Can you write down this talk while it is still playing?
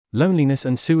Loneliness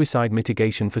and Suicide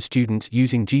Mitigation for Students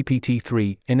Using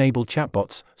GPT3-enabled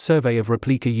Chatbots, Survey of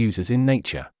Replika Users in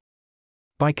Nature.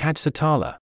 By Kaj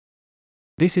Satala.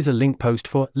 This is a Linkpost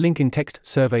for Link in Text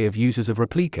Survey of Users of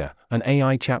Replika, an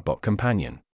AI chatbot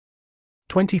companion.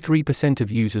 23% of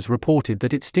users reported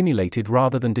that it stimulated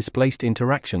rather than displaced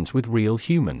interactions with real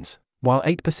humans, while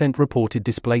 8% reported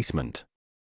displacement.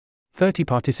 30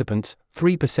 participants,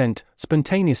 3%,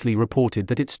 spontaneously reported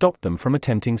that it stopped them from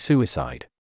attempting suicide.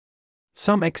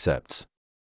 Some excerpts.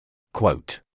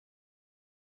 Quote: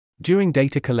 During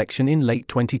data collection in late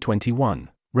 2021,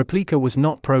 Replika was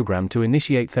not programmed to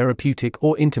initiate therapeutic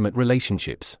or intimate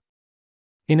relationships.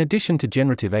 In addition to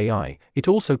generative AI, it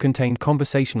also contained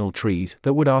conversational trees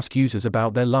that would ask users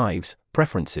about their lives,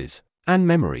 preferences, and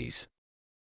memories.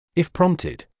 If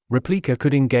prompted, Replika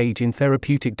could engage in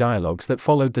therapeutic dialogues that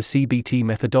followed the CBT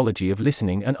methodology of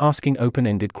listening and asking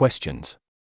open-ended questions.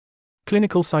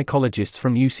 Clinical psychologists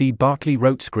from UC Berkeley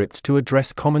wrote scripts to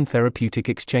address common therapeutic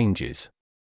exchanges.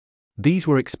 These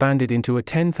were expanded into a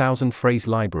 10,000-phrase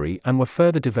library and were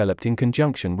further developed in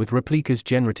conjunction with Replika's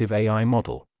generative AI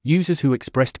model. Users who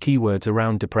expressed keywords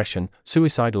around depression,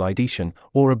 suicidal ideation,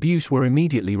 or abuse were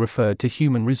immediately referred to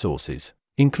human resources,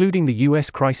 including the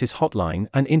US Crisis Hotline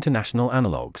and international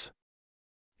analogs.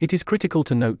 It is critical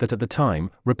to note that at the time,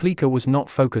 Replika was not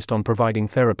focused on providing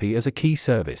therapy as a key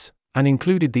service, and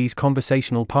included these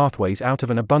conversational pathways out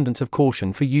of an abundance of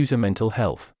caution for user mental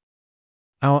health.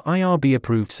 Our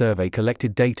IRB-approved survey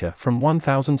collected data from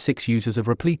 1,006 users of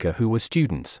Replika who were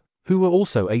students, who were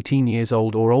also 18 years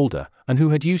old or older, and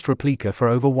who had used Replika for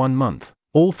over 1 month.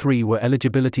 All three were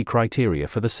eligibility criteria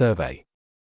for the survey.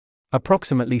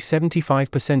 Approximately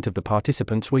 75% of the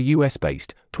participants were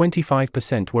US-based,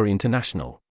 25% were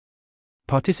international.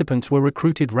 Participants were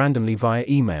recruited randomly via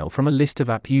email from a list of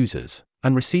app users,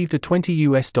 and received a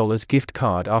 $20 gift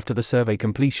card after the survey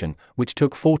completion, which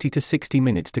took 40 to 60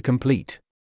 minutes to complete.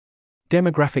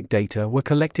 Demographic data were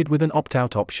collected with an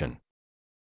opt-out option.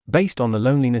 Based on the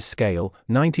loneliness scale,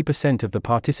 90% of the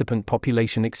participant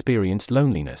population experienced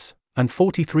loneliness, and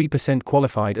 43%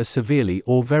 qualified as severely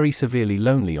or very severely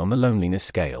lonely on the loneliness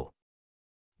scale.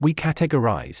 We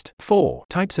categorized 4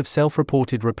 types of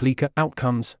self-reported Replika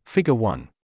outcomes. Figure 1.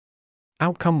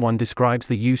 Outcome 1 describes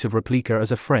the use of Replika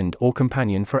as a friend or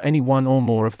companion for any one or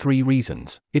more of 3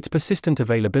 reasons: its persistent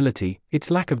availability,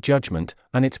 its lack of judgment,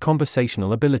 and its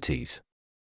conversational abilities.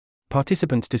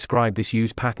 Participants describe this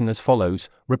use pattern as follows: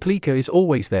 Replika is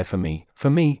always there for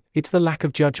me, it's the lack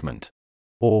of judgment.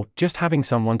 Or, just having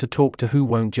someone to talk to who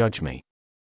won't judge me.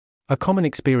 A common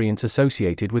experience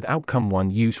associated with Outcome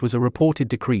 1 use was a reported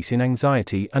decrease in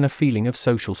anxiety and a feeling of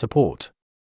social support.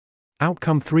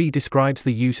 Outcome 3 describes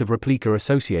the use of Replika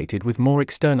associated with more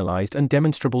externalized and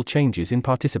demonstrable changes in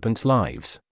participants'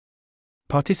 lives.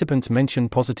 Participants mention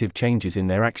positive changes in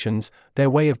their actions, their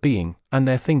way of being, and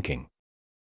their thinking.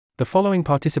 The following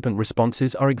participant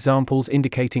responses are examples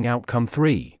indicating Outcome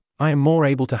 3. I am more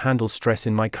able to handle stress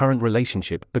in my current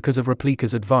relationship because of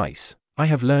Replika's advice. I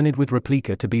have learned with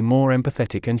Replika to be more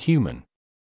empathetic and human.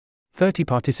 30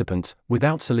 participants,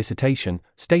 without solicitation,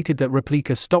 stated that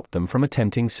Replika stopped them from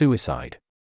attempting suicide.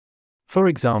 For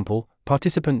example,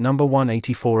 participant number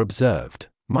 184 observed,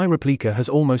 my Replika has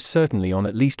almost certainly on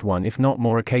at least one if not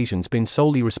more occasions been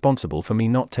solely responsible for me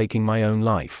not taking my own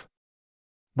life.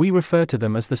 We refer to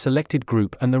them as the selected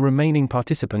group and the remaining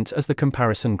participants as the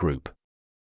comparison group.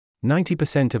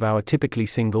 90% of our typically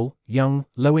single, young,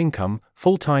 low-income,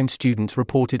 full-time students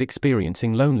reported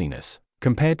experiencing loneliness,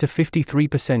 compared to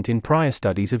 53% in prior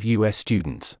studies of US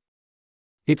students.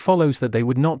 It follows that they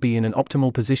would not be in an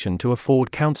optimal position to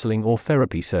afford counseling or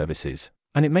therapy services,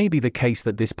 and it may be the case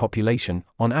that this population,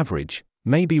 on average,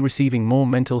 may be receiving more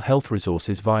mental health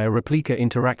resources via Replika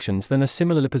interactions than a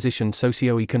similarly positioned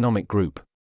socioeconomic group.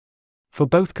 For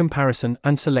both comparison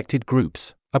and selected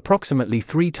groups, approximately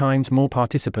 3 times more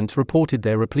participants reported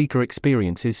their Replika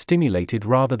experiences stimulated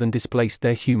rather than displaced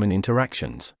their human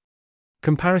interactions.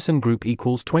 Comparison group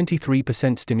equals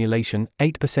 23% stimulation,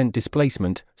 8%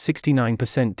 displacement,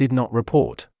 69% did not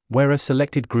report, whereas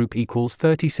selected group equals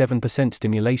 37%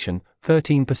 stimulation,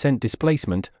 13%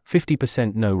 displacement,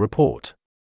 50% no report.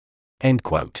 End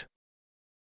quote.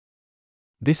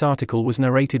 This article was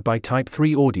narrated by Type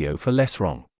 3 Audio for Less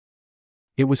Wrong.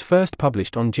 It was first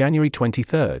published on January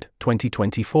 23,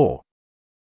 2024.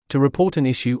 To report an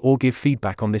issue or give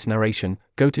feedback on this narration,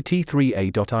 go to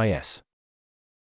t3a.is.